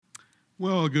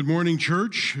Well, good morning,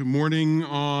 church. Good morning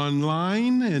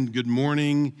online, and good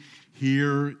morning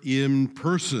here in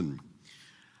person.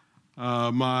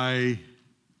 My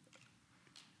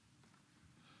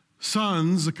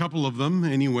sons, a couple of them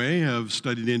anyway, have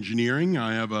studied engineering.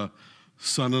 I have a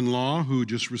son-in-law who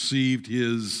just received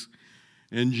his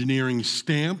engineering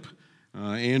stamp,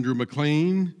 Andrew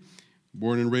McLean,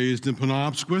 born and raised in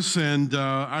Penobscot. And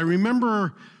I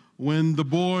remember when the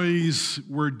boys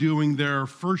were doing their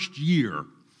first year.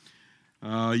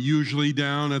 Usually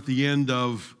down at the end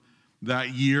of that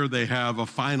year, they have a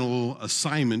final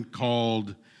assignment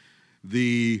called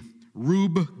the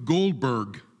Rube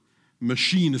Goldberg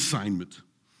machine assignment.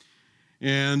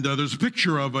 And there's a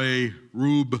picture of a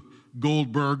Rube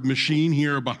Goldberg machine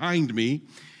here behind me.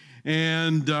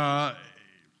 And a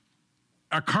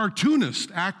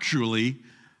cartoonist actually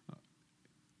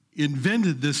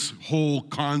invented this whole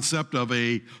concept of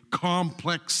a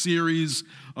complex series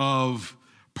of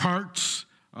parts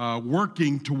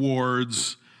working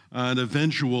towards an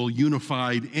eventual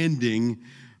unified ending.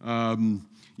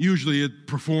 Usually it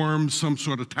performs some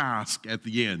sort of task at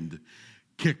the end,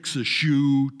 kicks a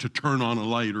shoe to turn on a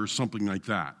light or something like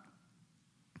that.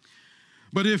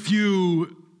 But if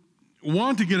you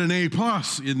want to get an A+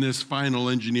 in this final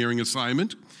engineering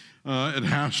assignment, it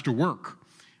has to work.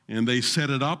 And they set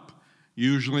it up,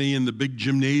 usually in the big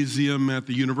gymnasium at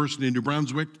the University of New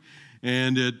Brunswick,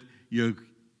 and you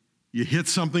hit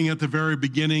something at the very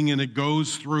beginning and it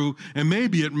goes through, and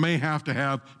maybe it may have to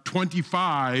have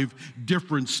 25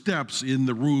 different steps in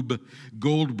the Rube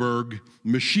Goldberg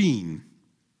machine.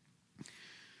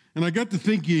 And I got to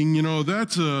thinking,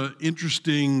 that's an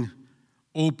interesting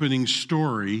opening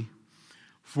story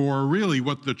for really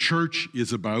what the church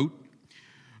is about.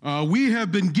 We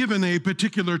have been given a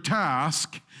particular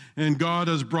task, and God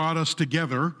has brought us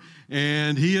together,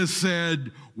 and He has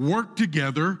said, work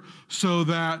together so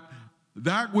that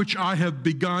which I have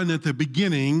begun at the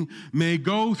beginning may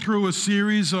go through a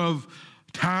series of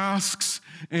tasks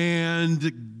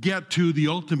and get to the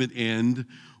ultimate end,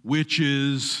 which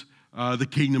is the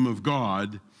kingdom of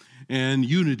God, and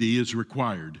unity is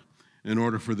required in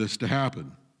order for this to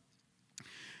happen.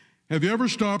 Have you ever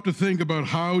stopped to think about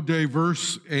how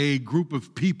diverse a group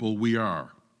of people we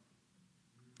are?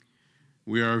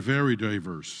 We are very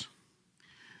diverse.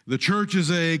 The church is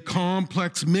a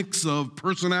complex mix of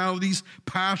personalities,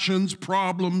 passions,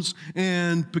 problems,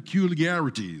 and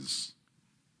peculiarities.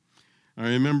 I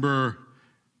remember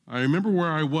where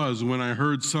I was when I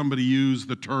heard somebody use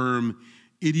the term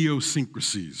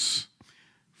idiosyncrasies.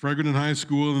 Fredericton High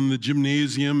School in the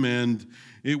gymnasium, and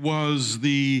it was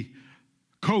the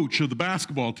coach of the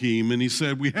basketball team, and he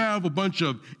said, we have a bunch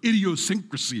of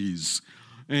idiosyncrasies.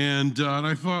 And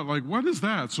I thought, what is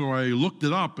that? So I looked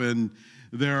it up, and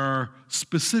there are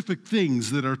specific things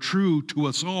that are true to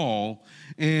us all,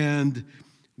 and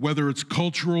whether it's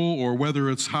cultural or whether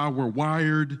it's how we're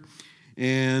wired,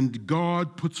 and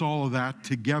God puts all of that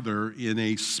together in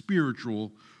a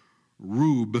spiritual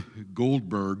Rube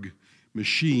Goldberg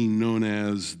machine known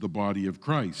as the body of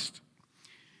Christ.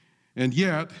 And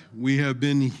yet, we have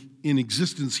been in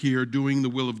existence here doing the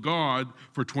will of God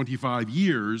for 25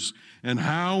 years, and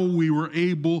how we were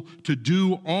able to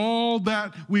do all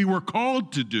that we were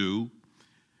called to do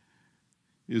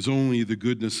is only the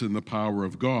goodness and the power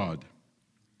of God.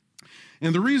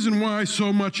 And the reason why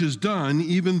so much is done,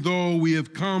 even though we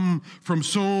have come from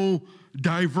so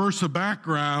diverse a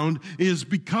background, is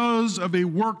because of a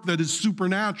work that is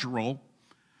supernatural.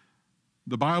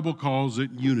 The Bible calls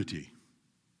it unity.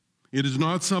 It is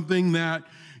not something that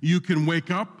you can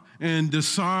wake up and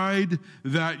decide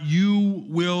that you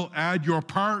will add your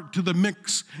part to the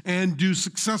mix and do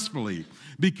successfully,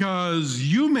 because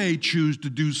you may choose to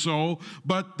do so,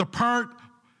 but the part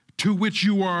to which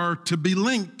you are to be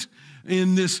linked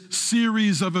in this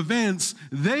series of events,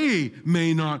 they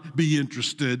may not be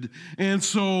interested. And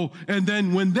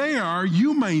then when they are,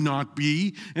 you may not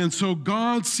be. And so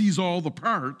God sees all the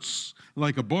parts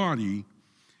like a body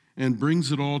and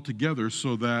brings it all together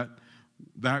so that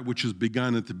which is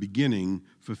begun at the beginning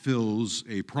fulfills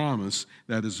a promise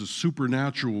that is a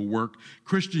supernatural work.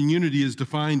 Christian unity is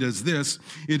defined as this: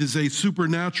 it is a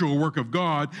supernatural work of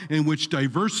God in which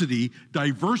diversity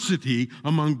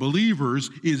among believers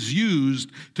is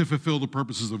used to fulfill the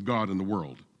purposes of God in the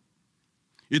world.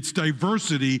 It's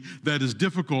diversity that is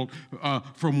difficult.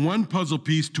 From one puzzle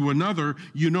piece to another,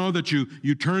 you know that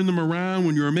you turn them around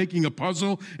when you're making a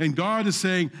puzzle, and God is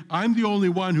saying, I'm the only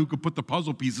one who could put the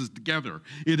puzzle pieces together.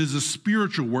 It is a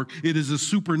spiritual work. It is a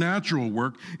supernatural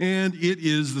work, and it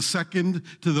is the second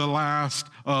to the last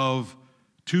of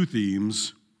two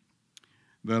themes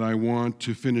that I want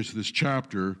to finish this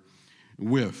chapter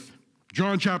with.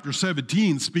 John chapter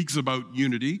 17 speaks about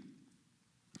unity.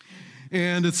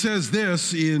 And it says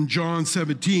this in John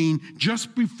 17,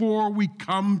 just before we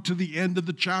come to the end of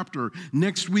the chapter.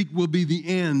 Next week will be the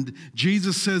end.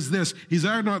 Jesus says this. He's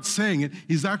not saying it.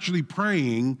 He's actually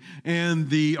praying, and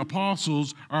the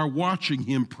apostles are watching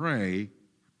him pray.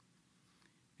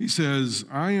 He says,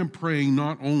 I am praying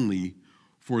not only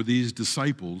for these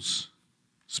disciples,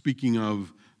 speaking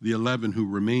of the 11 who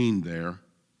remained there,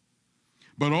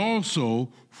 but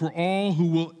also for all who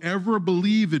will ever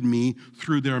believe in me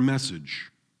through their message.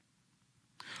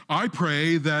 I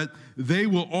pray that they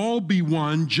will all be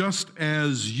one, just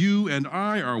as you and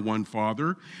I are one,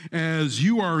 Father, as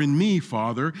you are in me,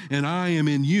 Father, and I am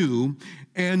in you,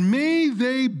 and may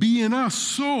they be in us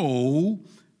so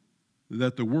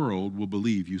that the world will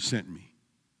believe you sent me.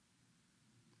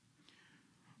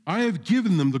 I have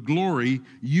given them the glory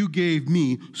you gave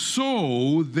me,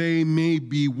 so they may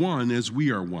be one as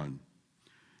we are one.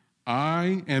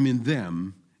 I am in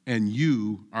them, and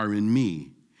you are in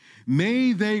me.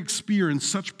 May they experience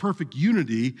such perfect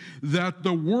unity that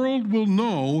the world will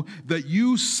know that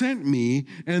you sent me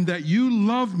and that you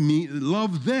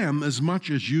love them as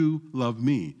much as you love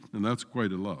me. And that's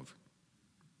quite a love.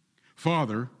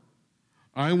 Father,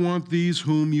 I want these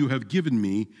whom you have given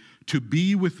me to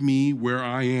be with me where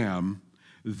I am.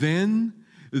 Then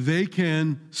they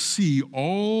can see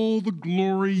all the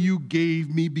glory you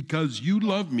gave me because you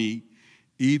loved me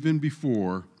even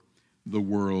before the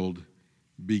world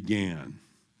began.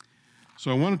 So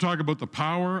I want to talk about the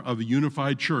power of a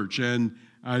unified church. And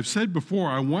I've said before,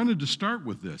 I wanted to start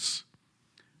with this.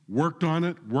 Worked on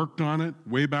it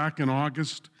way back in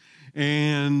August.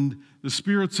 And the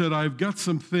Spirit said, I've got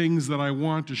some things that I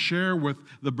want to share with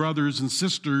the brothers and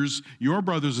sisters, your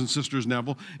brothers and sisters,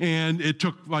 Neville. And it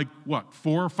took 4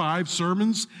 or 5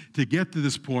 sermons to get to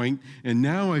this point. And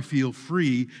now I feel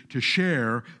free to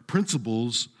share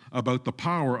principles about the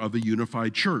power of a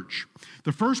unified church.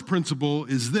 The first principle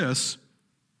is this,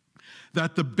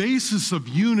 that the basis of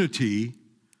unity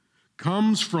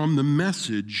comes from the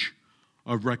message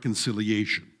of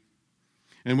reconciliation.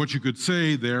 And what you could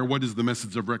say there, what is the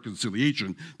message of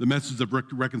reconciliation? The message of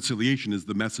reconciliation is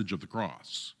the message of the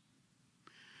cross.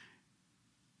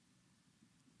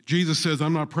 Jesus says,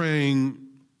 I'm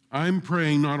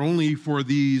praying not only for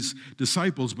these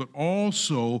disciples, but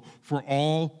also for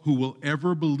all who will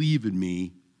ever believe in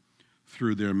me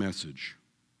through their message.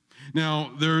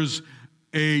 Now, there's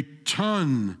a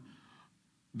ton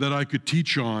that I could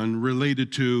teach on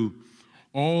related to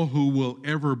all who will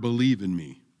ever believe in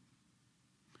me.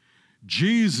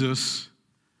 Jesus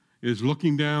is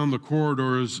looking down the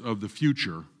corridors of the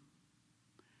future,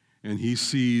 and he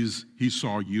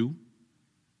saw you.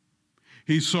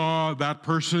 He saw that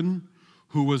person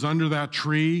who was under that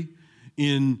tree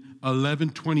in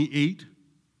 1128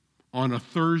 on a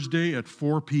Thursday at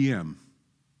 4 p.m.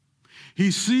 He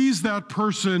sees that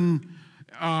person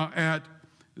at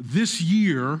this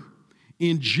year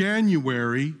in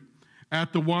January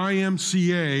at the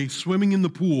YMCA, swimming in the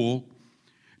pool,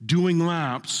 doing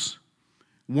laps,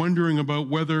 wondering about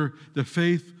whether the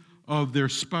faith of their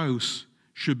spouse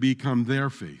should become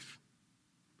their faith.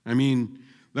 I mean,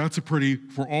 that's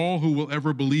for all who will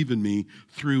ever believe in me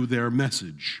through their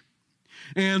message.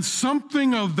 And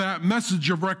something of that message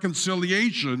of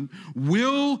reconciliation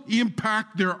will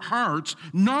impact their hearts,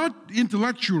 not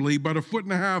intellectually, but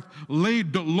 1.5 feet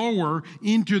laid lower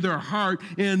into their heart.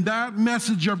 And that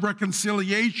message of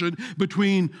reconciliation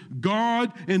between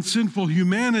God and sinful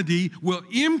humanity will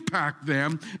impact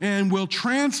them and will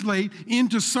translate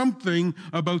into something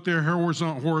about their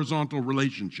horizontal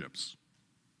relationships.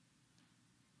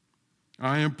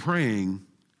 I am praying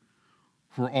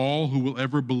for all who will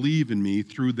ever believe in me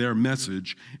through their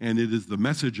message, and it is the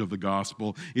message of the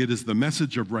gospel. It is the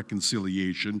message of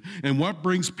reconciliation. And what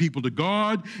brings people to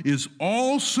God is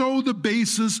also the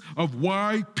basis of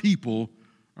why people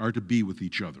are to be with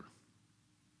each other.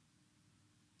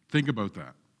 Think about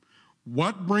that.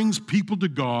 What brings people to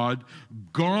God?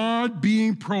 God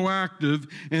being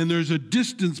proactive, and there's a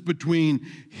distance between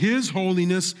His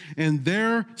holiness and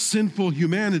their sinful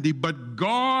humanity, but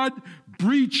God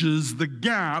breaches the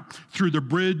gap through the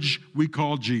bridge we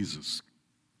call Jesus.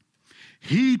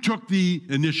 He took the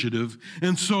initiative,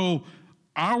 and so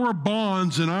our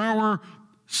bonds and our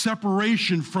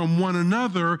separation from one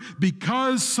another,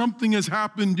 because something has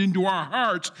happened into our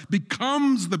hearts,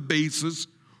 becomes the basis,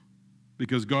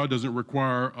 because God doesn't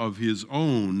require of His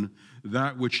own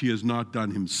that which He has not done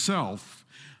Himself.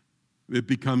 It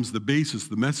becomes the basis,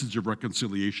 the message of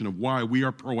reconciliation of why we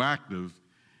are proactive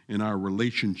in our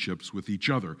relationships with each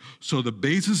other. So the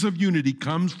basis of unity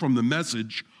comes from the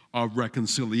message of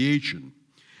reconciliation.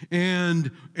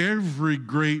 And every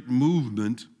great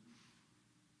movement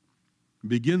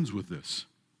begins with this.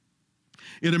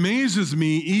 It amazes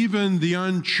me, even the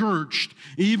unchurched,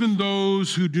 even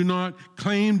those who do not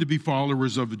claim to be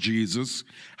followers of Jesus,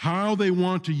 how they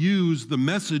want to use the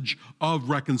message of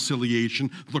reconciliation,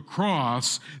 the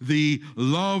cross, the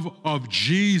love of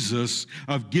Jesus,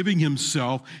 of giving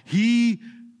himself.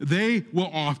 They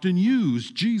will often use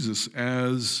Jesus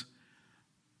as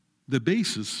the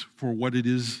basis for what it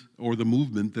is, or the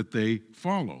movement that they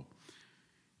follow.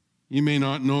 You may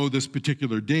not know this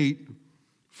particular date,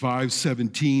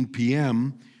 5:17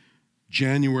 p.m.,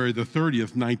 January the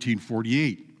 30th,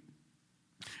 1948.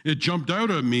 It jumped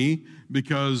out at me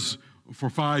because for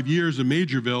 5 years in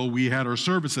Majorville, we had our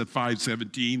service at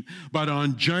 5:17, but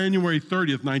on January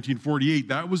 30th, 1948,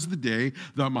 that was the day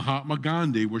that Mahatma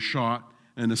Gandhi was shot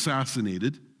and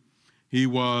assassinated. He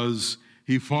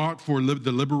fought for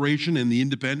the liberation and the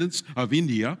independence of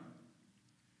India.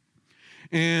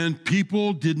 And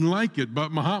people didn't like it.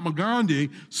 But Mahatma Gandhi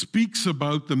speaks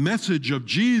about the message of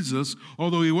Jesus.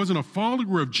 Although he wasn't a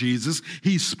follower of Jesus,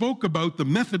 he spoke about the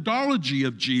methodology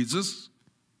of Jesus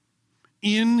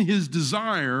in his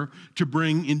desire to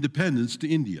bring independence to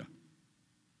India.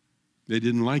 They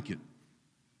didn't like it.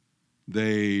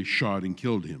 They shot and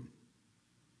killed him.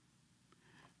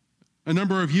 A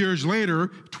number of years later,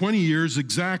 20 years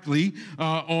exactly,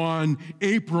 on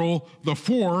April the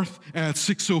 4th at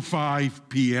 6:05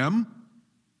 p.m.,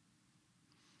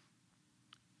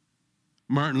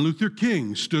 Martin Luther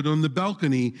King stood on the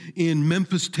balcony in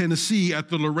Memphis, Tennessee at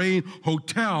the Lorraine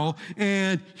Hotel,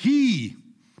 and he,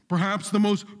 perhaps the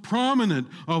most prominent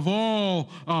of all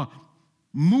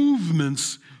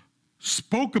movements,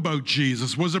 spoke about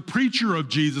Jesus, was a preacher of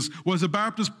Jesus, was a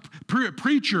Baptist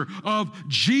preacher of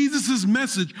Jesus'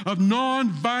 message of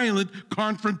nonviolent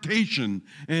confrontation,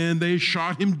 and they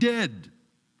shot him dead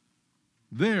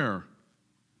there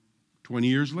 20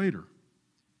 years later.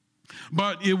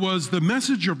 But it was the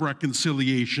message of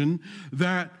reconciliation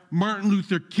that Martin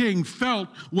Luther King felt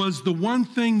was the one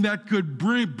thing that could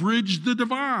bridge the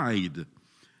divide.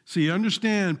 See,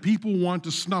 understand, people want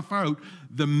to snuff out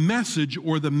the message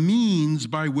or the means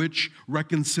by which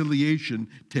reconciliation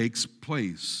takes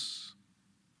place.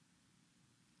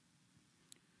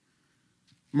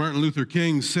 Martin Luther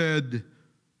King said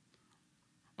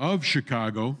of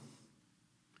Chicago,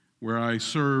 where I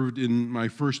served in my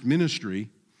first ministry,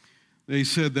 they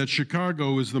said that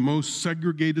Chicago is the most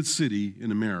segregated city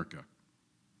in America.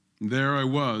 And there I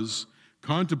was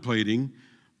contemplating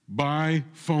by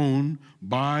phone,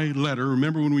 by letter.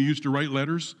 Remember when we used to write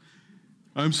letters?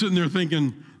 I'm sitting there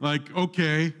thinking, like,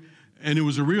 okay, and it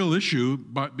was a real issue,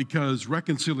 but because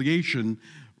reconciliation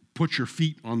puts your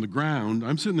feet on the ground,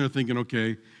 I'm sitting there thinking,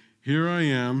 okay, here I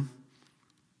am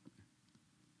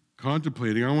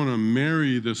contemplating, I want to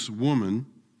marry this woman,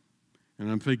 and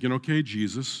I'm thinking, okay,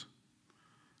 Jesus,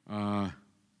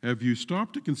 have you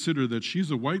stopped to consider that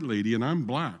she's a white lady and I'm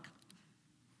black?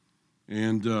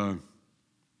 And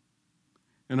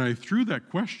I threw that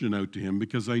question out to him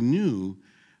because I knew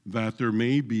that there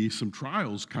may be some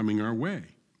trials coming our way.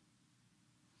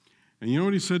 And you know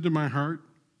what he said to my heart?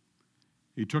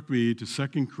 He took me to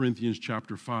 2 Corinthians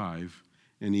chapter 5,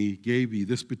 and he gave me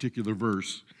this particular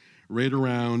verse, right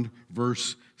around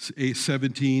verse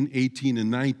 17, 18, and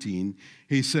 19.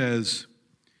 He says,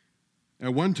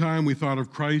 "At one time we thought of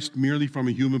Christ merely from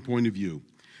a human point of view.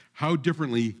 How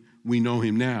differently we know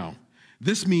him now.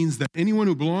 This means that anyone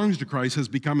who belongs to Christ has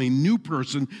become a new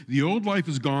person. The old life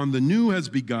is gone, the new has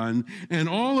begun, and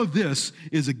all of this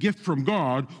is a gift from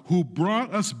God who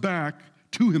brought us back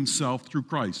to himself through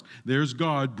Christ." There's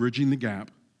God bridging the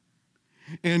gap.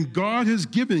 And God has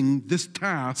given this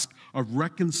task of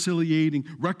reconciling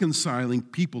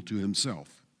people to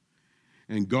himself.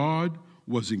 And God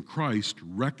was in Christ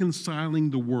reconciling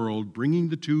the world, bringing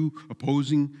the two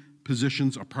opposing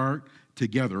positions apart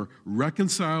together,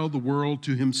 reconcile the world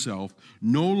to himself,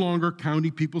 no longer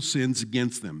counting people's sins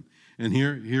against them. And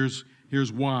here's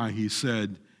why he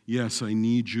said, yes, I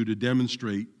need you to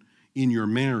demonstrate in your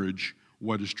marriage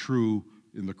what is true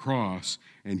in the cross.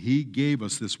 And he gave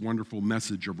us this wonderful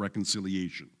message of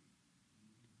reconciliation.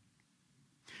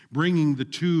 Bringing the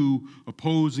two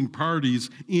opposing parties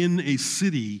in a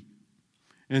city,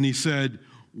 and he said,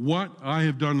 what I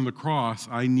have done on the cross,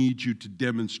 I need you to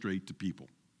demonstrate to people.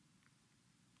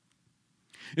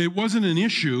 It wasn't an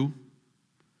issue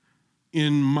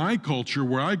in my culture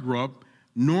where I grew up,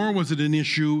 nor was it an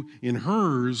issue in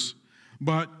hers,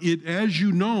 but it, as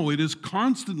you know, it is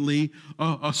constantly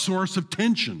a source of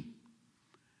tension.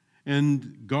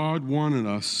 And God wanted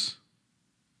us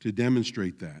to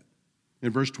demonstrate that.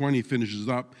 And verse 20 finishes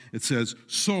up. It says,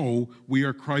 so we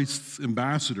are Christ's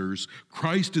ambassadors.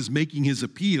 Christ is making his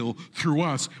appeal through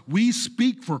us. We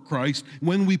speak for Christ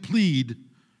when we plead,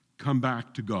 come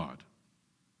back to God.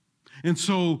 And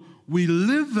so we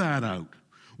live that out.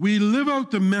 We live out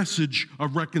the message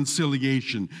of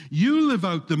reconciliation. You live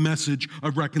out the message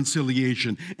of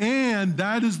reconciliation. And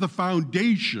that is the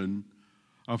foundation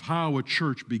of how a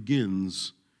church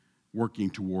begins working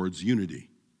towards unity.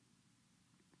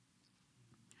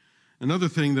 Another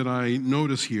thing that I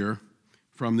notice here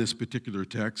from this particular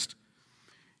text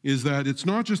is that it's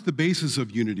not just the basis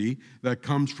of unity that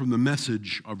comes from the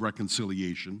message of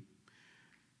reconciliation,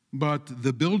 but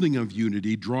the building of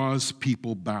unity draws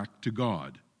people back to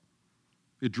God.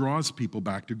 It draws people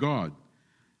back to God.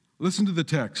 Listen to the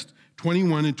text,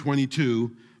 21 and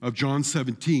 22 of John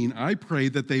 17. I pray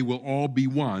that they will all be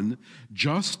one,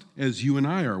 just as you and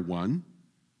I are one.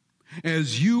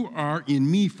 As you are in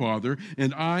me, Father,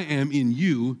 and I am in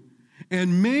you,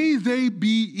 and may they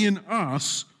be in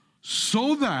us,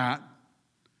 so that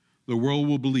the world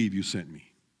will believe you sent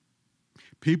me.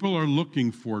 People are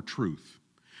looking for truth.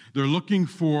 They're looking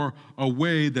for a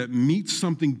way that meets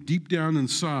something deep down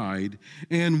inside.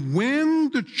 And when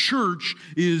the church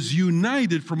is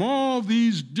united from all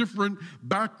these different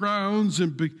backgrounds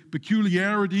and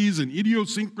peculiarities and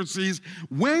idiosyncrasies,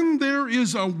 when there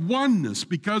is a oneness,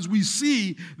 because we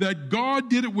see that God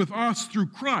did it with us through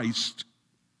Christ,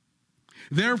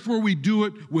 therefore we do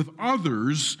it with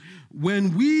others.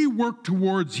 When we work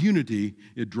towards unity,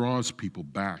 it draws people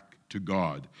back to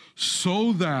God,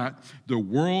 so that the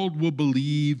world will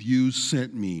believe you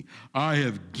sent me. I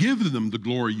have given them the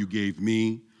glory you gave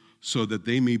me, so that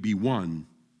they may be one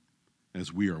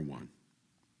as we are one.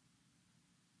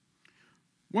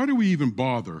 Why do we even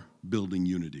bother building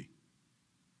unity?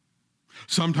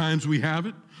 Sometimes we have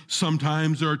it,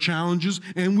 sometimes there are challenges,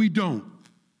 and we don't.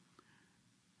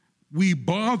 We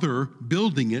bother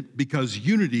building it because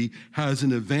unity has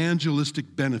an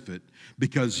evangelistic benefit,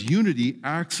 because unity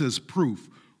acts as proof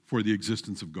for the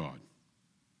existence of God.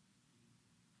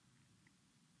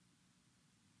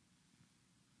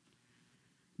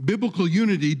 Biblical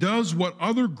unity does what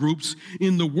other groups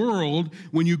in the world,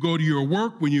 when you go to your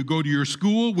work, when you go to your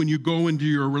school, when you go into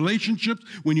your relationships,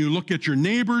 when you look at your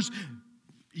neighbors,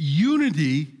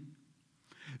 unity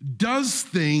does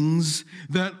things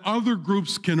that other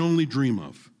groups can only dream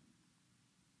of.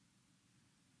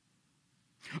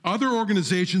 Other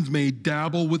organizations may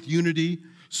dabble with unity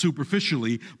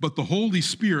superficially, but the Holy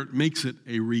Spirit makes it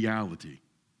a reality.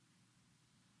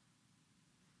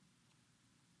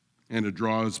 And it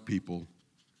draws people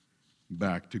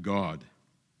back to God.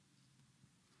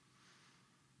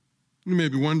 You may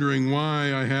be wondering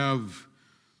why I have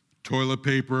toilet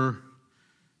paper,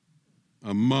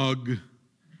 a mug,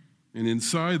 and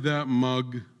inside that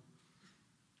mug,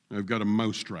 I've got a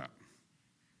mousetrap.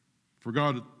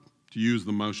 Forgot to use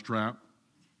the mousetrap.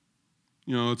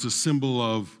 You know, it's a symbol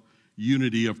of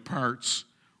unity of parts.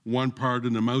 One part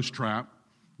in the mousetrap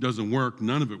doesn't work,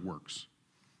 none of it works.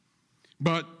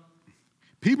 But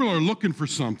people are looking for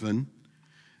something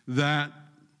that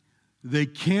they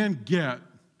can't get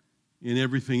in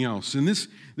everything else. And this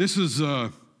is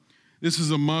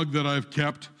a mug that I've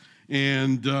kept,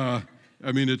 and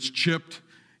it's chipped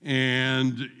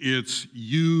and it's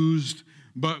used.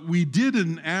 But we did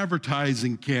an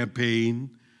advertising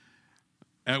campaign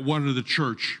at one of the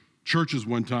churches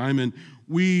one time, and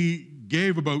we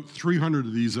gave about 300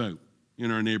 of these out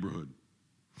in our neighborhood.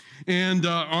 And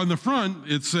on the front,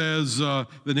 it says the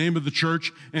name of the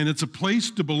church, and it's a place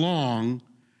to belong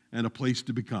and a place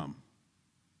to become.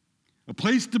 A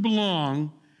place to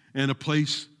belong and a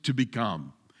place to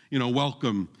become. You know,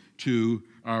 welcome to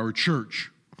our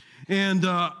church. And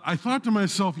I thought to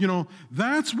myself,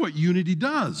 that's what unity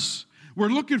does. We're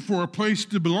looking for a place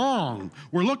to belong.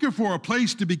 We're looking for a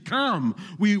place to become.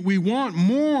 We want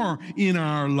more in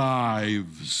our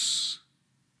lives.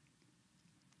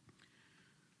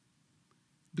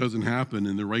 Doesn't happen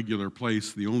in the regular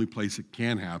place. The only place it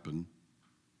can happen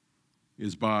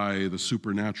is by the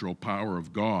supernatural power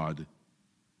of God.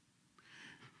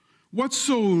 What's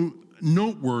so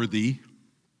noteworthy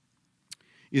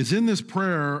is in this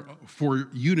prayer for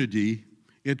unity,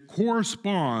 it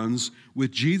corresponds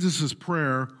with Jesus'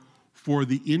 prayer for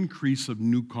the increase of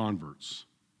new converts.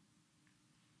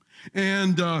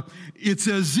 And it's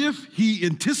as if he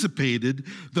anticipated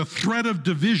the threat of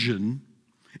division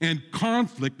and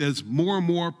conflict as more and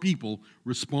more people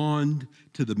respond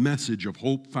to the message of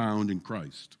hope found in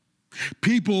Christ.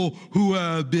 People who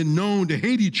have been known to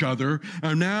hate each other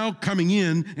are now coming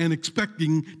in and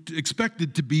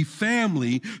expected to be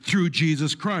family through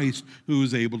Jesus Christ, who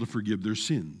is able to forgive their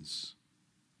sins.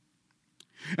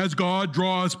 As God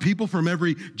draws people from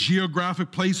every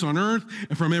geographic place on earth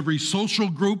and from every social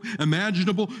group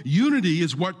imaginable, unity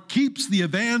is what keeps the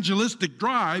evangelistic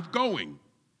drive going.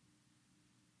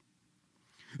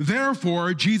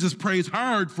 Therefore, Jesus prays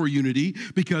hard for unity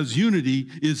because unity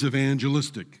is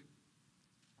evangelistic.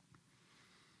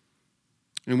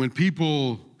 And when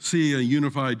people see a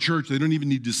unified church, they don't even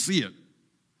need to see it.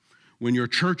 When your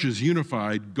church is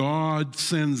unified, God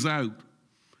sends out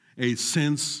a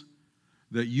sense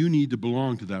that you need to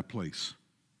belong to that place.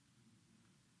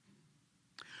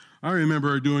 I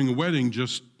remember doing a wedding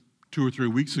just 2 or 3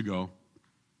 weeks ago,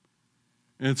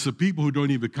 and it's the people who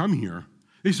don't even come here.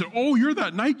 They said, "Oh, you're at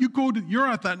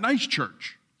that nice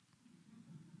church."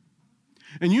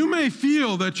 And you may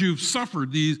feel that you've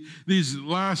suffered these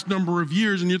last number of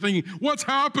years, and you're thinking, what's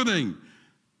happening?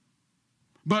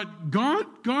 But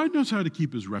God knows how to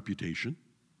keep his reputation.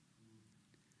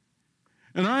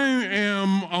 And I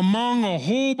am among a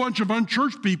whole bunch of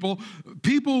unchurched people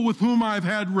with whom I've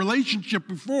had relationship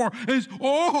before. And it's,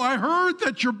 "Oh, I heard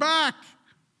that you're back."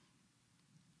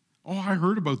 "Oh, I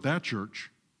heard about that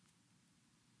church."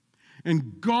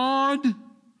 And God,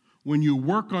 when you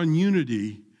work on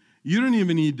unity, you don't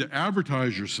even need to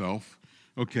advertise yourself,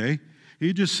 okay?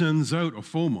 He just sends out a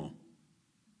FOMO.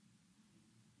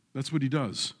 That's what he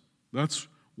does. That's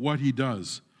what he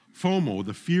does. FOMO,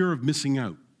 the fear of missing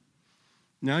out.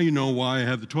 Now you know why I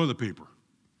have the toilet paper.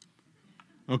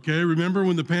 Okay, remember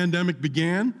when the pandemic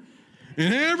began?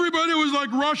 And everybody was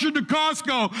like rushing to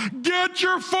Costco. Get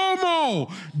your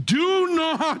FOMO. Do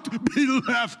not be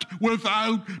left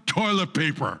without toilet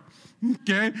paper.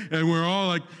 Okay? And we're all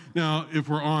like, now, if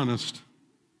we're honest,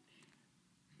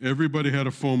 everybody had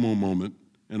a FOMO moment,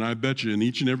 and I bet you in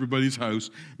each and everybody's house,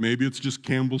 maybe it's just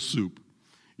Campbell's soup.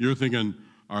 You're thinking,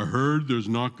 "I heard there's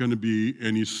not going to be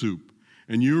any soup."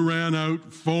 And you ran out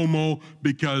FOMO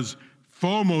because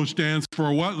FOMO stands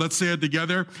for what? Let's say it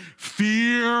together.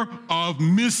 Fear of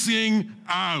missing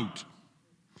out.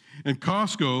 And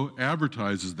Costco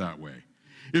advertises that way.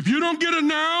 If you don't get it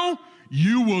now,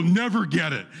 you will never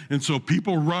get it. And so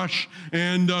people rush,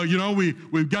 and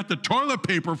we've got the toilet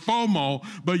paper FOMO,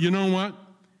 but you know what?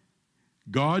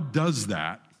 God does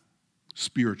that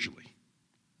spiritually.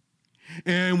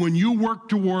 And when you work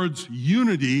towards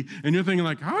unity, and you're thinking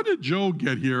like, how did Joe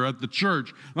get here at the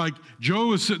church? Like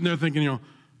Joe is sitting there thinking,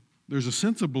 there's a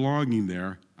sense of belonging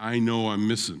there I know I'm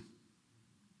missing.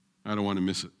 I don't want to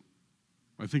miss it.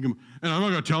 And I'm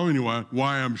not going to tell anyone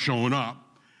why I'm showing up.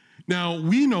 Now,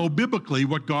 we know biblically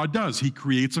what God does. He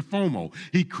creates a FOMO.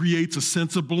 He creates a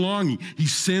sense of belonging. He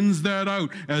sends that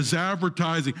out as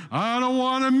advertising. I don't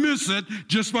want to miss it.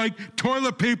 Just like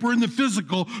toilet paper in the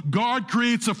physical, God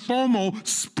creates a FOMO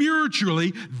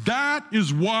spiritually. That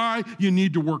is why you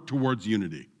need to work towards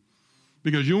unity,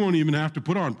 because you won't even have to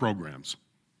put on programs.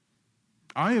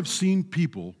 I have seen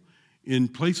people in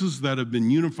places that have been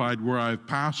unified where I've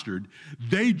pastored,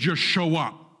 they just show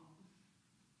up.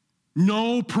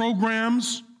 No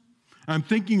programs. I'm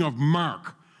thinking of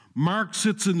Mark. Mark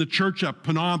sits in the church at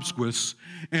Penobscot,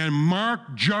 and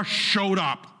Mark just showed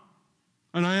up.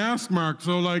 And I asked Mark,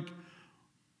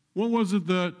 what was it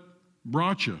that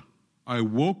brought you? I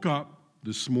woke up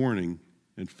this morning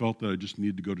and felt that I just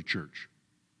needed to go to church.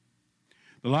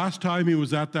 The last time he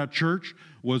was at that church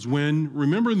was when,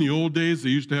 remember in the old days, they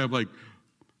used to have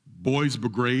boys'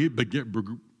 brigade.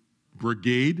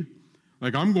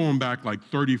 I'm going back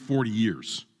 30, 40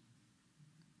 years.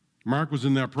 Mark was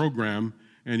in that program,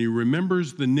 and he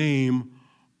remembers the name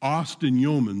Austin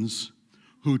Yeomans,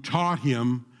 who taught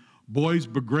him Boys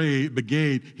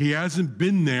Brigade. He hasn't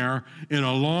been there in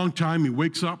a long time. He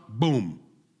wakes up, boom,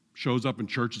 shows up in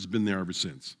church, has been there ever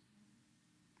since.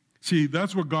 See,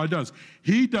 that's what God does.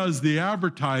 He does the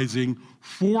advertising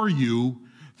for you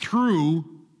through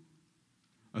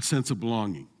a sense of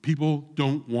belonging. People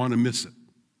don't want to miss it.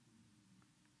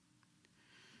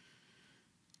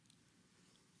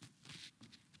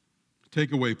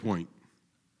 Takeaway point.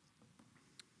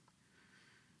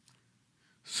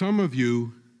 Some of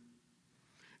you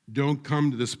don't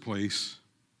come to this place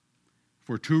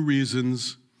for 2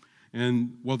 reasons,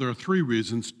 and there are 3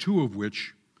 reasons, 2 of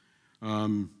which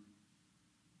I'm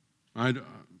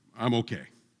okay.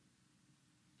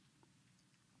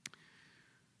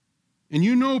 And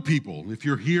you know people, if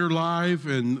you're here live,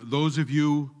 and those of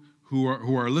you who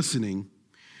are listening,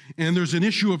 and there's an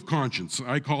issue of conscience.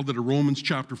 I called it a Romans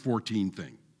chapter 14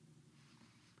 thing.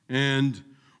 And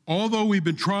although we've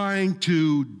been trying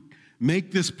to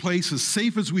make this place as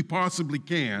safe as we possibly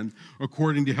can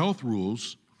according to health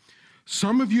rules,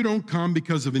 some of you don't come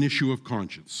because of an issue of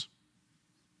conscience.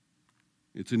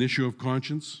 It's an issue of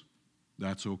conscience.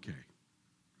 That's okay.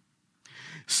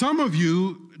 Some of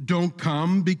you don't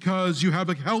come because you have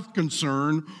a health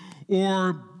concern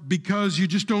or because you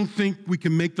just don't think we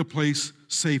can make the place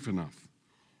safe enough.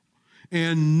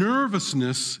 And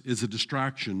nervousness is a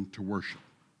distraction to worship.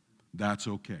 That's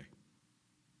okay.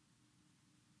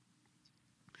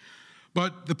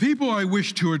 But the people I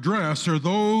wish to address are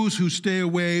those who stay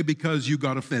away because you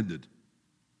got offended.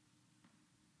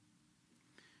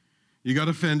 You got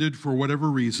offended for whatever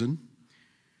reason.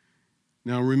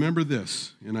 Now remember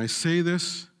this, and I say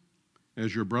this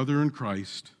as your brother in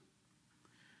Christ,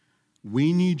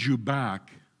 we need you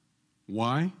back.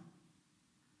 Why?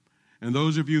 And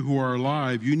those of you who are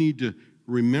alive, you need to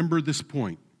remember this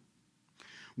point.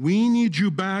 We need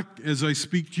you back as I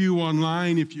speak to you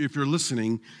online, if you're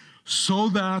listening, so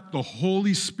that the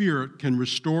Holy Spirit can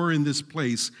restore in this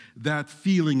place that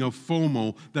feeling of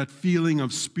FOMO, that feeling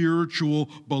of spiritual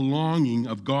belonging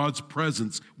of God's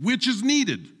presence, which is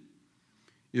needed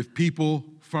if people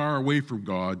far away from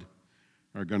God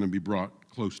are going to be brought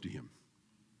close to Him.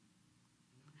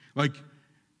 Like,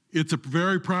 it's a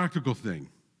very practical thing.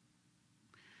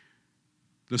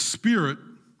 The Spirit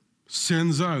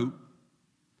sends out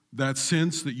that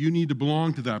sense that you need to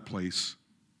belong to that place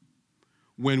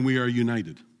when we are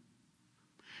united.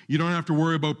 You don't have to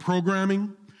worry about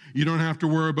programming. You don't have to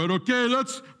worry about, okay,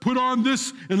 let's put on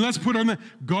this and let's put on that.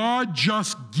 God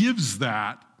just gives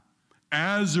that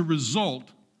as a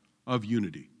result of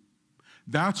unity.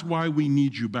 That's why we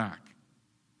need you back.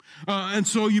 And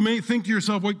so you may think to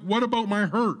yourself, like, what about my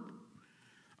hurt?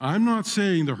 I'm not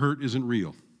saying the hurt isn't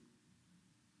real.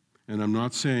 And I'm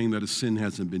not saying that a sin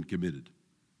hasn't been committed.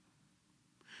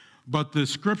 But the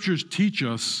scriptures teach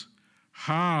us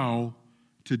how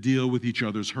to deal with each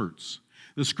other's hurts.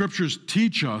 The scriptures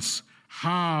teach us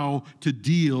how to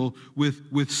deal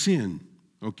with sin.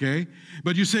 Okay?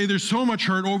 But you say there's so much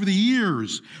hurt over the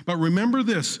years. But remember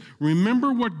this.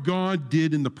 Remember what God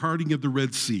did in the parting of the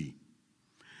Red Sea.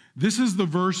 This is the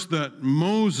verse that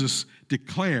Moses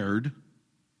declared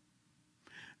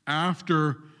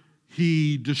after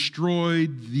he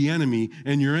destroyed the enemy.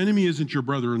 And your enemy isn't your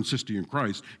brother and sister in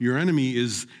Christ. Your enemy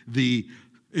is the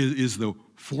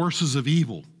forces of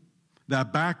evil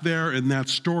that back there in that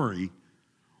story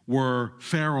were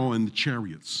Pharaoh and the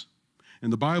chariots.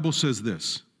 And the Bible says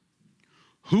this,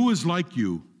 "Who is like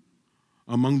you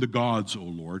among the gods, O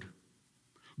Lord?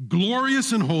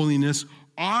 Glorious in holiness,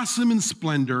 awesome in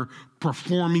splendor,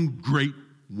 performing great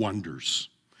wonders."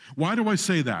 Why do I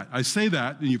say that? I say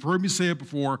that, and you've heard me say it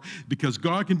before, because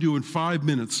God can do in 5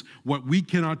 minutes what we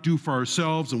cannot do for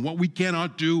ourselves and what we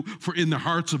cannot do for in the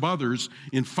hearts of others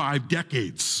in 5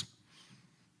 decades.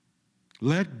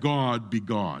 Let God be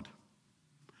God.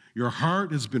 Your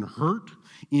heart has been hurt.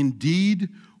 Indeed,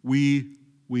 we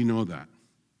know that.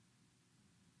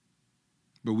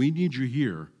 But we need you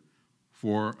here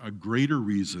for a greater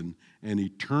reason, an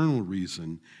eternal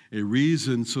reason, a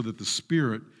reason so that the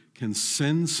Spirit can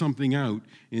send something out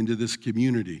into this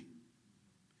community.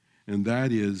 And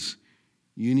that is,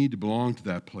 you need to belong to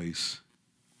that place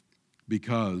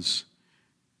because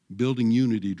building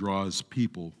unity draws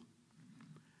people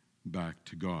back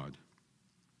to God.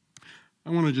 I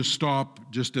want to just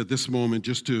stop just at this moment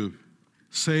just to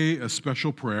say a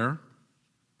special prayer.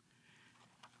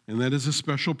 And that is a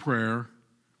special prayer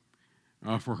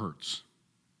for hurts.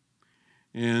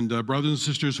 And brothers and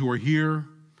sisters who are here,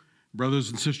 brothers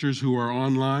and sisters who are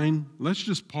online, let's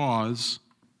just pause.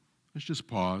 Let's just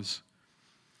pause.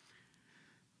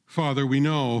 Father, we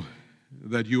know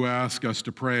that you ask us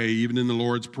to pray, even in the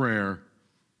Lord's Prayer,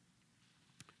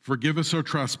 forgive us our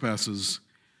trespasses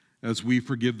as we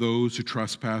forgive those who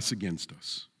trespass against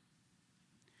us.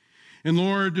 And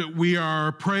Lord, we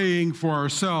are praying for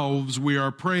ourselves. We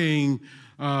are praying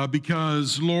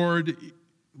because, Lord,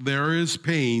 there is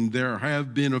pain. There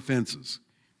have been offenses.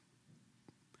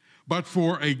 But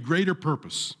for a greater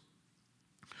purpose,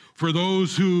 for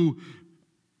those who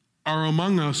are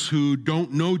among us who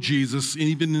don't know Jesus,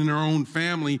 even in our own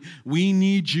family, we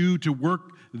need you to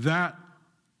work that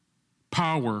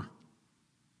power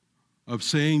of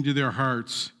saying to their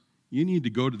hearts, you need to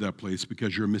go to that place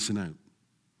because you're missing out.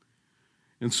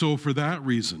 And so for that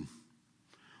reason,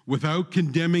 without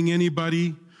condemning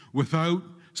anybody, without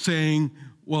saying,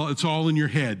 well, it's all in your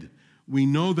head, we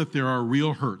know that there are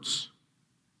real hurts.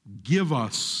 Give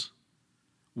us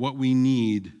what we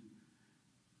need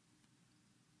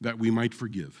that we might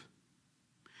forgive.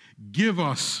 Give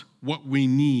us what we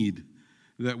need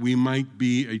that we might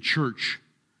be a church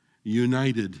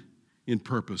united in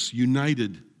purpose,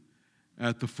 united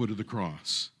at the foot of the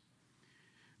cross.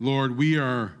 Lord, we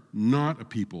are not a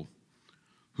people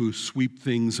who sweep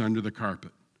things under the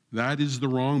carpet. That is the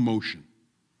wrong motion.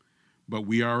 But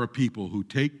we are a people who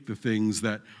take the things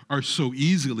that are so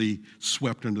easily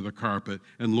swept under the carpet,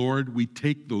 and Lord, we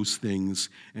take those things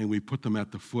and we put them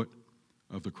at the foot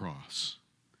of the cross.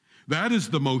 That is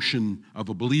the motion of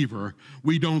a believer.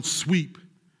 We don't sweep,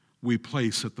 we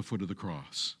place at the foot of the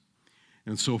cross.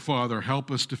 And so, Father,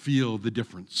 help us to feel the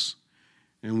difference.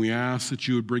 And we ask that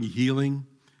you would bring healing,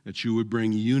 that you would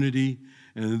bring unity,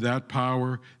 and that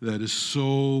power that is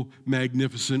so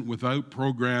magnificent without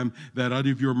program, that out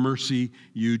of your mercy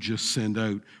you just send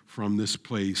out from this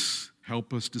place.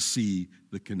 Help us to see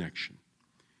the connection.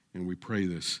 And we pray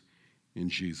this in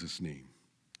Jesus' name.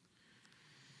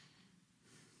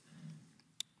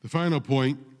 The final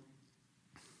point,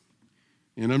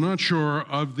 and I'm not sure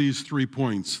of these 3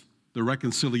 points, the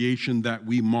reconciliation that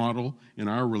we model in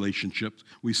our relationships.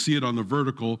 We see it on the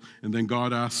vertical, and then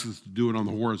God asks us to do it on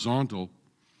the horizontal.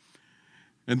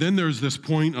 And then there's this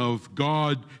point of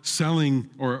God selling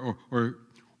or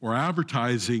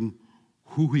advertising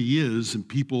who he is and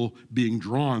people being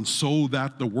drawn so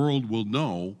that the world will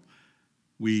know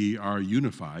we are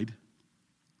unified.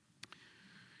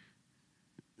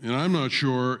 And I'm not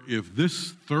sure if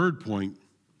this third point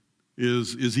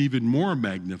is even more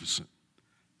magnificent.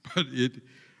 But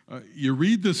you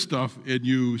read this stuff and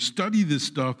you study this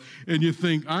stuff and you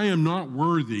think, I am not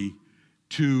worthy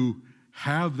to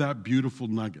have that beautiful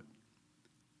nugget.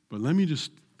 But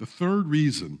the third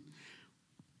reason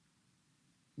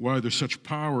why there's such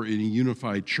power in a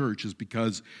unified church is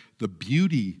because the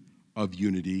beauty of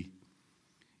unity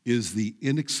is the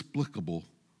inexplicable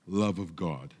love of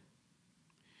God.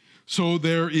 So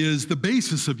there is the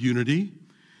basis of unity,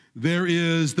 there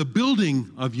is the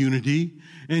building of unity,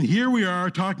 and here we are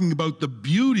talking about the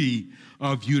beauty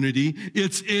of unity.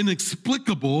 It's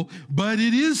inexplicable, but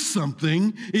it is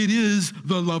something. It is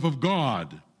the love of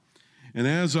God. And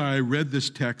as I read this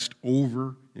text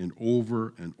over and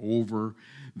over and over,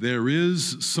 there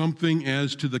is something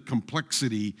as to the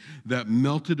complexity that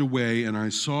melted away, and I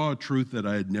saw a truth that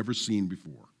I had never seen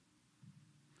before.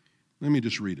 Let me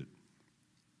just read it.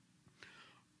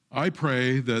 I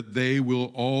pray that they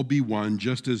will all be one,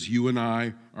 just as you and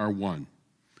I are one.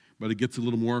 But it gets a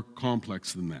little more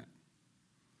complex than that.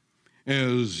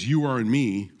 As you are in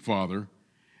me, Father,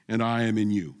 and I am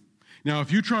in you. Now,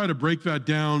 if you try to break that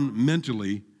down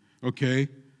mentally, okay,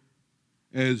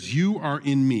 as you are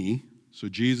in me, so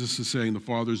Jesus is saying the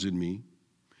Father's in me,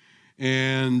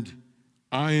 and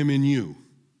I am in you.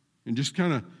 And just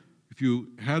kind of, if you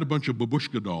had a bunch of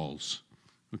babushka dolls,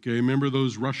 okay, remember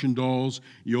those Russian dolls?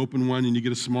 You open one and you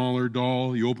get a smaller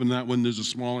doll. You open that one, there's a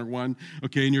smaller one.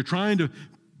 Okay, and you're trying to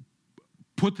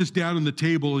put this down on the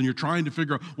table and you're trying to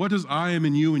figure out what does I am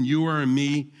in you and you are in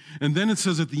me. And then it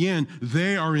says at the end,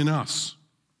 they are in us.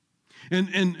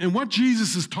 And what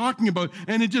Jesus is talking about,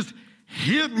 and it just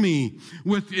hit me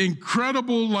with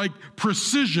incredible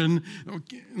precision,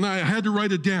 and I had to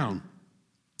write it down.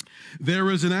 There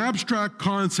is an abstract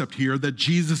concept here that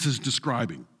Jesus is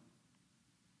describing.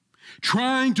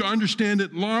 Trying to understand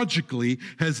it logically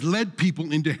has led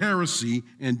people into heresy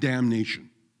and damnation.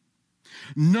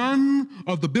 None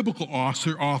of the biblical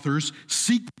authors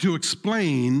seek to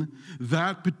explain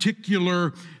that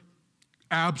particular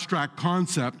abstract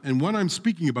concept, and what I'm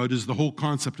speaking about is the whole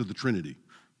concept of the Trinity.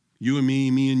 You and me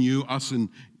and you, us and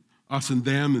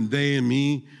them, and they and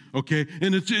me, okay?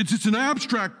 And it's an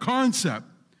abstract concept.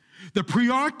 The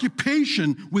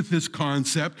preoccupation with this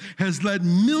concept has led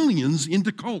millions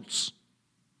into cults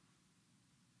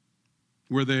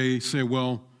where they say,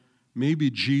 well, maybe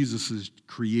Jesus is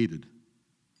created.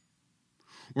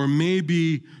 Or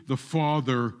maybe the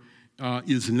Father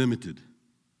is limited.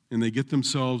 And they get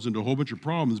themselves into a whole bunch of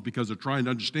problems because they're trying to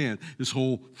understand this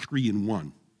whole 3 in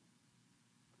 1.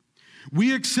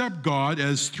 We accept God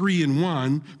as 3 in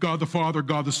 1, God the Father,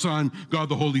 God the Son, God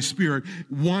the Holy Spirit,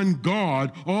 one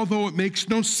God, although it makes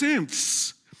no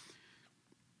sense.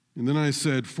 And then I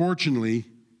said, fortunately,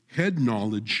 head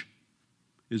knowledge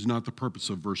is not the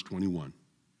purpose of verse 21.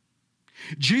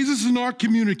 Jesus is not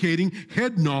communicating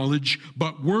head knowledge,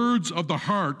 but words of the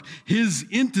heart, his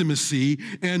intimacy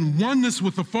and oneness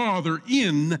with the Father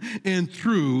in and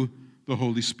through the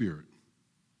Holy Spirit.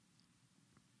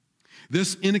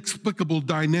 This inexplicable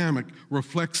dynamic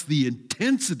reflects the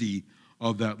intensity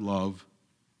of that love,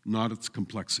 not its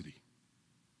complexity.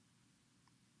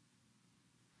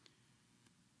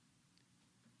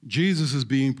 Jesus is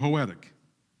being poetic.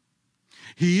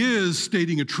 He is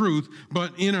stating a truth,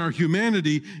 but in our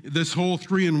humanity, this whole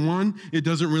 3 in 1, it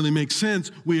doesn't really make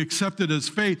sense. We accept it as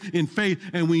faith,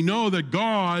 and we know that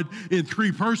God in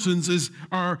 3 persons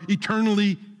are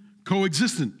eternally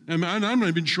coexistent. And I'm not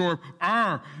even sure if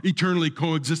 "are eternally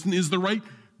coexistent" is the right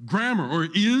grammar, or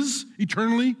is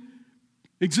eternally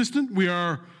existent. We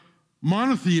are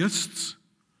monotheists,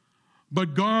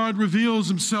 but God reveals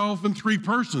himself in 3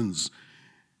 persons,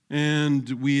 and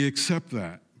we accept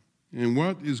that. And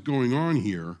what is going on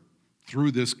here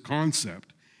through this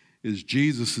concept is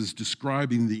Jesus is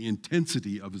describing the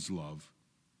intensity of his love,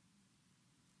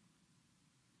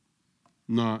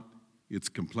 not its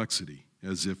complexity,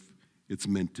 as if it's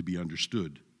meant to be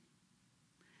understood.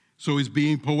 So he's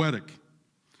being poetic.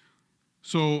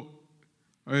 So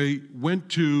I went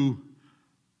to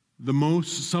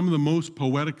some of the most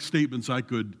poetic statements I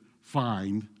could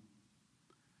find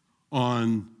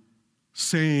on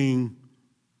saying,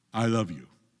 "I love you."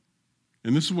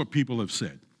 And this is what people have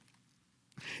said.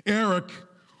 Eric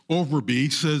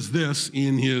Overby says this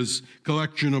in his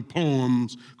collection of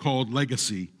poems called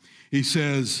Legacy. He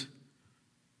says,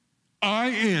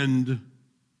 "I end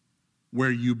where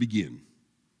you begin,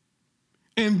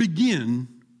 and begin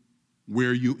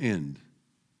where you end.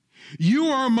 You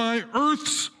are my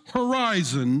earth's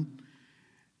horizon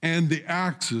and the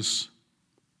axis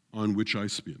on which I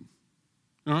spin."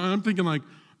 Now, I'm thinking like,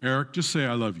 Eric, just say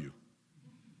 "I love you."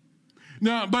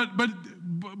 Now,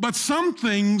 but some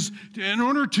things, in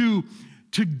order to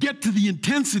get to the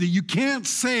intensity, you can't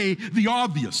say the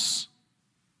obvious.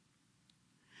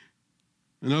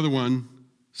 Another one,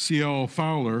 C.L.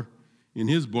 Fowler, in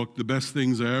his book, The Best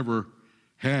Things The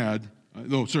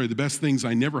Best Things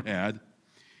I Never Had,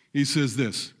 he says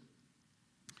this: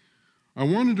 "I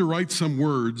wanted to write some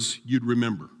words you'd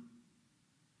remember.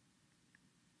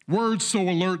 Words so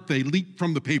alert they leap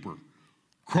from the paper,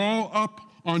 crawl up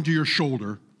onto your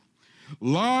shoulder,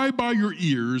 lie by your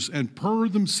ears, and purr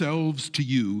themselves to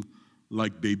you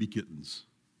like baby kittens.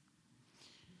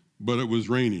 But it was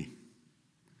rainy,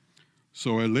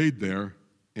 so I laid there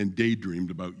and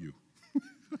daydreamed about you."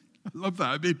 I love that.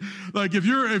 I mean, like if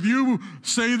you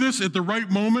say this at the right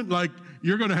moment, like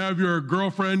you're going to have your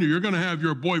girlfriend or you're going to have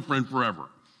your boyfriend forever.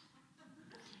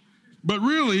 But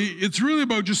really, it's really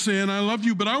about just saying "I love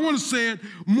you," but I want to say it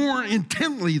more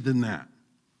intently than that.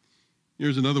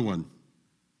 Here's another one.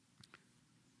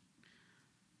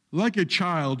 Like a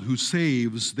child who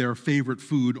saves their favorite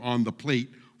food on the plate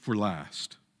for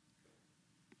last,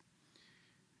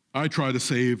 I try to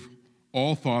save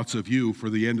all thoughts of you for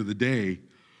the end of the day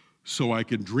so I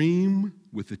can dream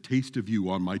with the taste of you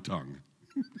on my tongue.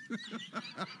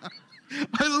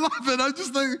 I love it. I'm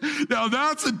just like, now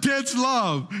that's intense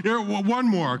love. Here, one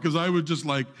more, because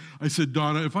I said,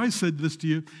 "Donna, if I said this to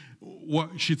you,"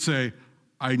 she'd say,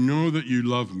 "I know that you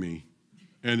love me,"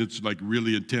 and it's like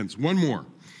really intense. One more.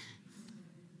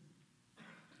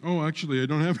 Oh, actually, I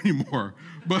don't have any more,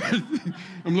 but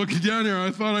I'm looking down here.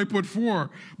 I thought I put 4.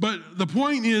 But the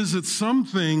point is that some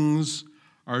things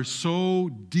are so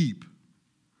deep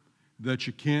that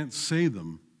you can't say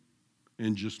them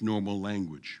in just normal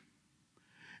language.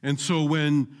 And so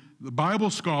when the Bible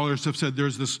scholars have said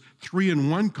there's this 3 in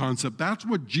 1 concept, that's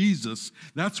what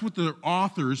the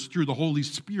authors through the Holy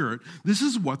Spirit, this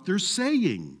is what they're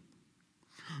saying.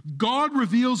 God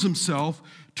reveals himself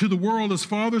to the world as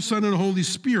Father, Son, and Holy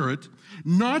Spirit,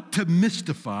 not to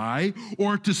mystify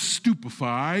or to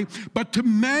stupefy, but to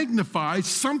magnify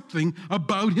something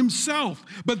about himself.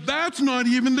 But that's not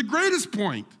even the greatest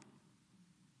point.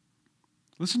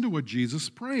 Listen to what Jesus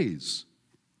prays.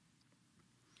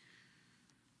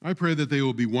 "I pray that they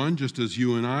will be one, just as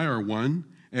you and I are one,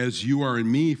 as you are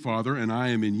in me, Father, and I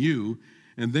am in you."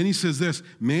 And then he says this: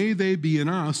 "May they be in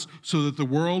us, so that the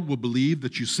world will believe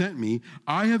that you sent me.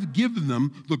 I have given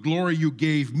them the glory you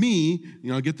gave me,"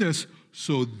 get this,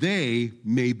 "so they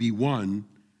may be one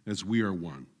as we are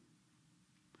one."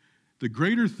 The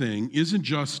greater thing isn't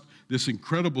just this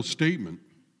incredible statement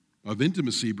of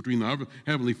intimacy between the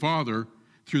Heavenly Father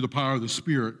through the power of the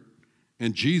Spirit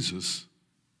and Jesus,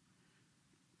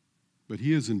 but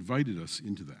he has invited us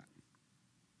into that.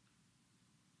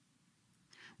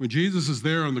 When Jesus is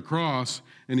there on the cross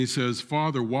and he says,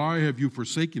 "Father, why have you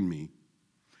forsaken me?"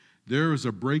 there is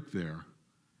a break there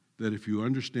that if you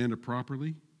understand it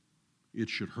properly, it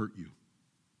should hurt you.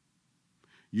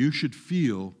 You should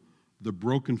feel the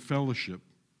broken fellowship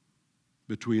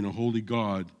between a holy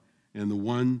God and the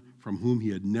one from whom he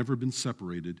had never been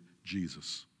separated,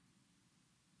 Jesus.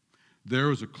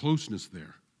 There is a closeness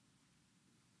there.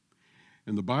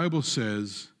 And the Bible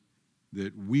says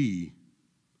that we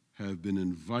have been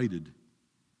invited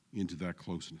into that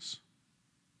closeness.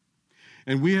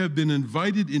 And we have been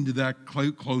invited into that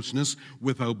closeness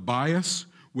without bias,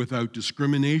 without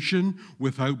discrimination,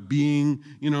 without being,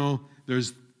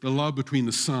 there's the love between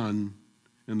the Son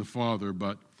and the Father,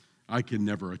 but I can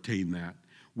never attain that.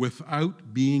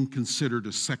 Without being considered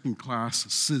a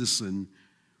second-class citizen.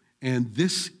 And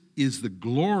this is the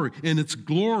glory, and it's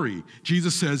glory.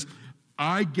 Jesus says,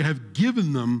 I have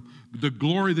given them the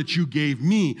glory that you gave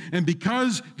me. And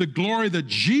because the glory that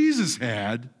Jesus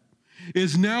had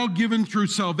is now given through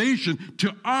salvation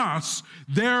to us,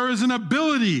 there is an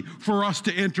ability for us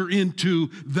to enter into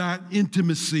that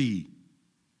intimacy.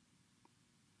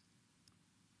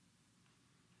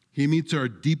 He meets our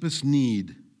deepest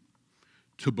need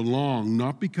to belong,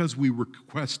 not because we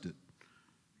request it,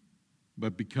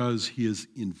 but because he has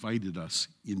invited us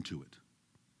into it.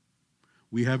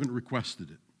 We haven't requested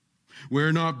it.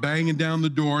 We're not banging down the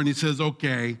door and he says,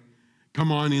 okay,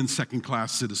 come on in,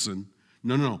 second-class citizen.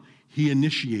 No. He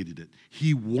initiated it.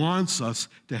 He wants us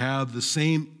to have the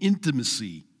same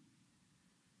intimacy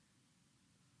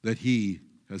that he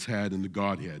has had in the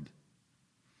Godhead.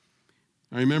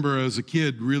 I remember as a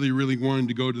kid really, really wanting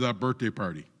to go to that birthday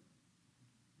party.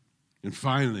 And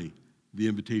finally, the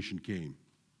invitation came.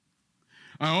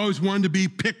 I always wanted to be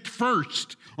picked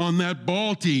first on that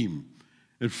ball team.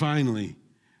 And finally,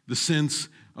 the sense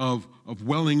of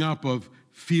welling up, of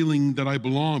feeling that I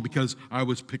belong because I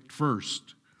was picked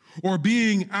first. Or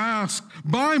being asked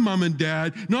by mom and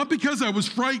dad, not because I was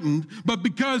frightened, but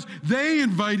because they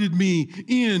invited me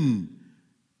in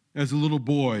as a little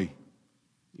boy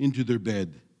into their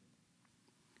bed.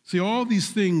 See, all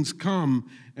these things come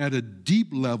at a deep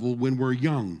level when we're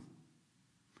young,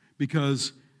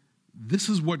 because this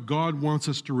is what God wants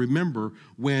us to remember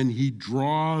when he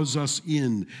draws us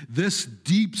in. This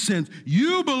deep sense,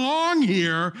 you belong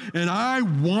here and I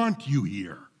want you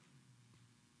here.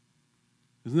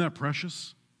 Isn't that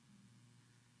precious?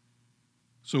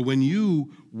 So when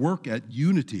you work at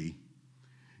Unity,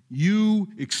 you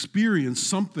experience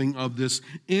something of this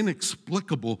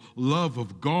inexplicable love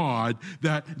of God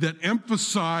that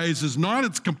emphasizes not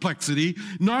its complexity,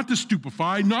 not to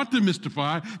stupefy, not to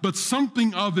mystify, but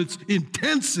something of its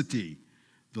intensity,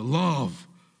 the love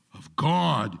of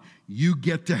God you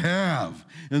get to have.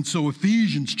 And so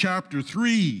Ephesians chapter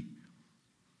 3,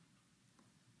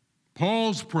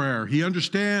 Paul's prayer, he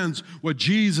understands what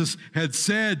Jesus had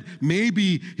said.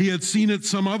 Maybe he had seen it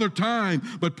some other time,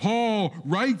 but Paul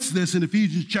writes this in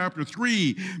Ephesians chapter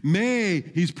 3.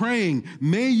 He's praying,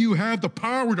 may you have the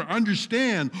power to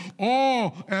understand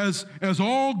all, as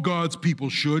all God's people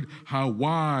should, how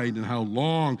wide and how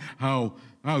long, how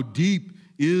deep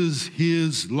is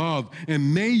his love.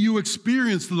 And may you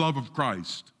experience the love of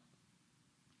Christ,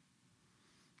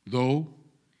 though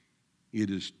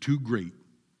it is too great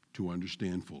to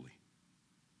understand fully.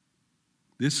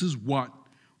 This is what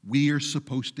we are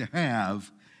supposed to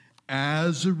have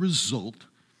as a result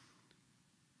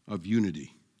of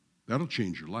unity. That'll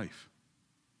change your life.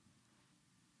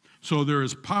 So there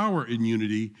is power in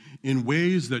unity in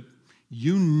ways that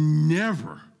you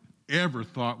never, ever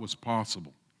thought was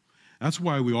possible. That's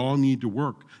why we all need to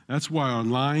work. That's why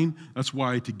online, that's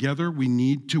why together we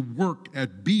need to work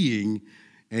at being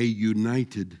a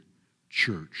united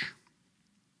church.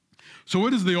 So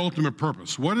what is the ultimate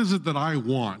purpose? What is it that I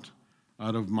want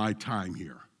out of my time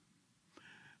here?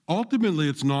 Ultimately,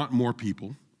 it's not more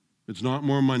people. It's not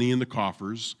more money in the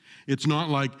coffers. It's not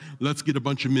like, let's get a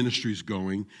bunch of ministries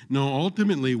going. No,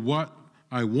 ultimately, what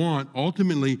I want,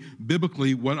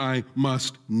 biblically, what I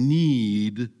must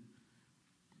need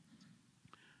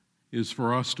is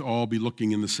for us to all be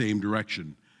looking in the same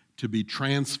direction, to be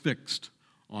transfixed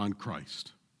on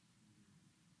Christ.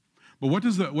 But what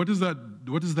does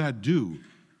that do?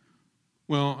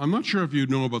 Well, I'm not sure if you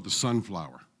know about the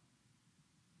sunflower.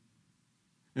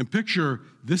 And picture,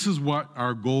 this is what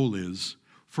our goal is.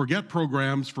 Forget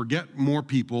programs, forget more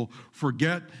people,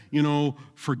 forget,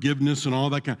 forgiveness and all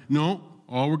that kind. No,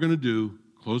 all we're going to do,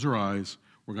 close our eyes,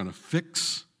 we're going to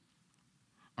fix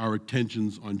our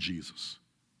attentions on Jesus.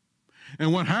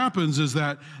 And what happens is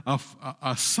that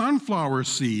a sunflower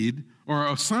seed, or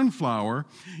a sunflower,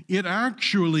 it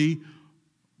actually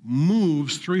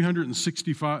moves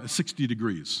 360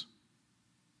 degrees.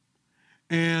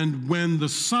 And when the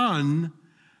sun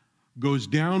goes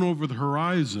down over the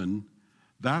horizon,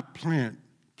 that plant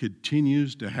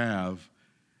continues to have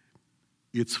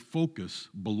its focus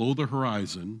below the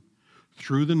horizon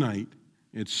through the night.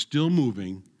 It's still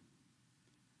moving.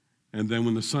 And then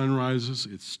when the sun rises,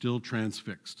 it's still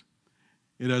transfixed.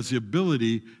 It has the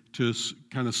ability to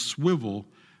kind of swivel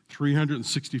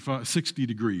 360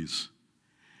 degrees.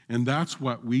 And that's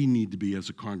what we need to be as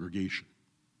a congregation.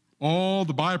 all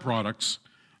the byproducts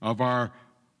of our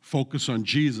focus on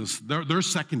Jesus, they're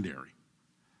secondary.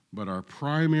 But our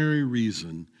primary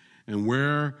reason and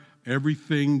where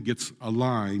everything gets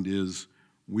aligned is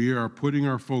we are putting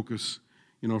our focus,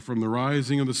 from the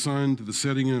rising of the sun to the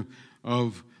setting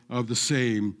of the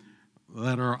same.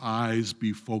 Let our eyes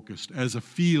be focused. As a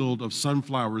field of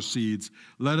sunflower seeds,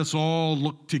 let us all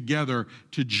look together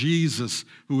to Jesus,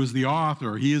 who is the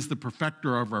author. He is the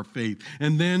perfecter of our faith.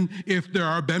 And then, if there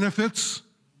are benefits,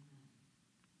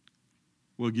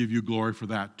 we'll give you glory for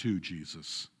that too,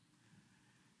 Jesus.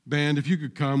 Band, if you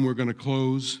could come, we're going to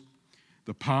close.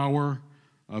 The power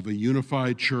of a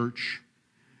unified church,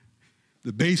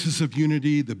 the basis of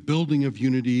unity, the building of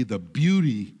unity, the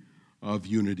beauty of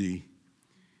unity.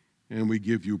 And we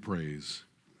give you praise.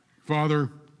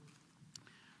 Father,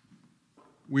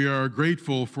 we are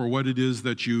grateful for what it is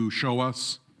that you show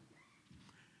us.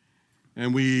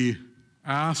 And we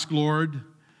ask, Lord,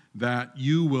 that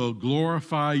you will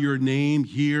glorify your name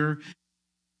here.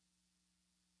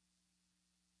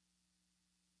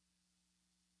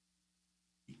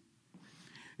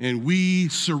 And we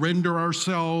surrender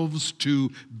ourselves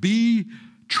to be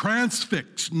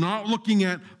transfixed, not looking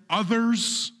at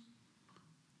others,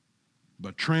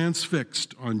 but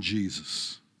transfixed on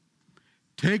Jesus.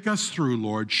 Take us through,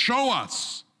 Lord. Show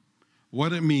us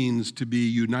what it means to be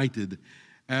united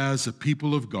as a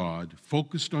people of God,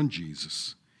 focused on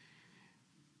Jesus.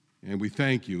 And we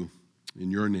thank you in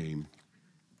your name.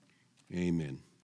 Amen.